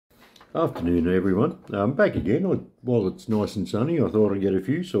Afternoon everyone, back again. While it's nice and sunny, I thought I'd get a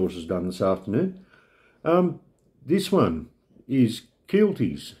few sauces done this afternoon. This one is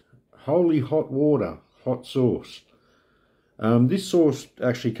kieltys Holy Hot Water Hot Sauce. This sauce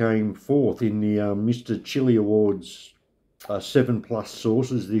actually came fourth in the Mr. Chilli Awards 7+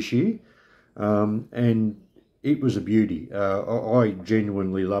 sauces this year, and it was a beauty. I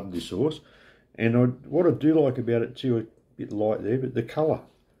genuinely loved this sauce, and what I do like about it too, a bit light there, but the colour.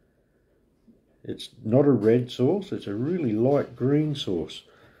 It's not a red sauce, it's a really light green sauce.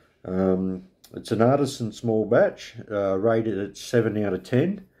 It's an artisan small batch, rated at 7 out of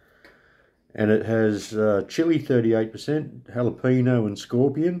 10. And it has chili 38%, jalapeno and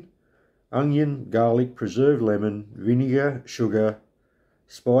scorpion, onion, garlic, preserved lemon, vinegar, sugar,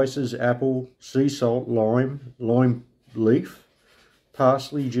 spices, apple, sea salt, lime leaf,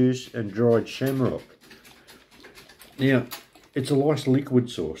 parsley juice and dried shamrock. Now, it's a nice liquid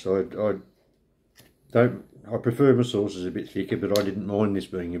sauce. I prefer my sauces a bit thicker, but I didn't mind this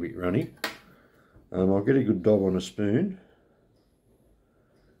being a bit runny. I'll get a good dob on a spoon.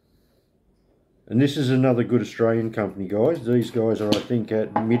 And this is another good Australian company, guys. These guys are, I think,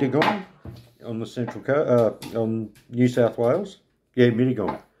 at Mittagong on the central coast, on New South Wales. Yeah,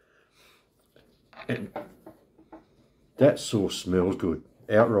 Mittagong. And that sauce smells good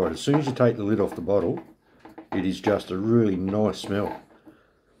outright. As soon as you take the lid off the bottle, it is just a really nice smell.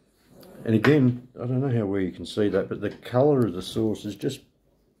 And again, I don't know how well you can see that, but the colour of the sauce is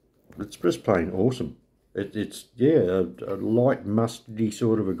it's just plain awesome. It's yeah, a light mustardy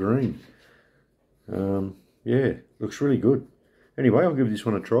sort of a green. Yeah, looks really good. Anyway, I'll give this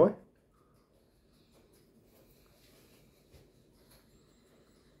one a try.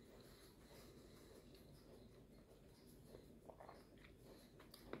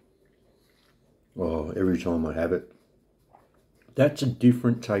 Oh, every time I have it. That's a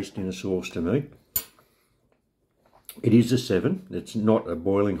different taste in a sauce to me. It is a 7. It's not a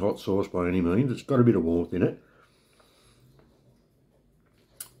boiling hot sauce by any means. It's got a bit of warmth in it.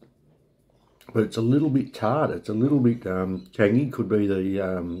 But it's a little bit tart. It's a little bit tangy. Could be the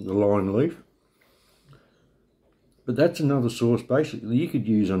lime leaf. But that's another sauce basically you could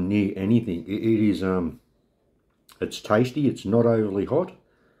use on near anything. It is, it's tasty. It's not overly hot.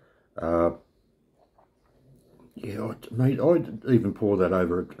 Yeah, mate, I'd even pour that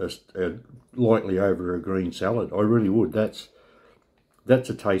over lightly over a green salad. I really would. That's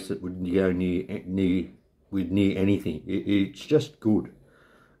a taste that would go near anything. It's just good.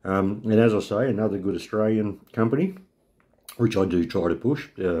 And as I say, another good Australian company, which I do try to push.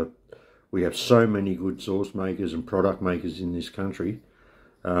 We have so many good sauce makers and product makers in this country.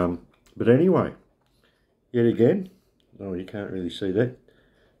 But anyway, yet again, oh, you can't really see that.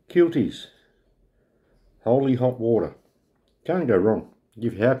 Kieltys Holy Hot Water. Can't go wrong.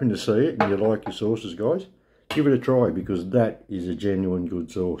 If you happen to see it and you like your sauces, guys, give it a try, because that is a genuine good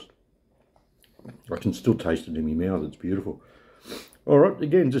sauce. I can still taste it in my mouth. It's beautiful. Alright,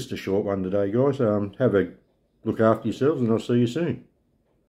 again, just a short one today, guys. Have a look after yourselves, and I'll see you soon.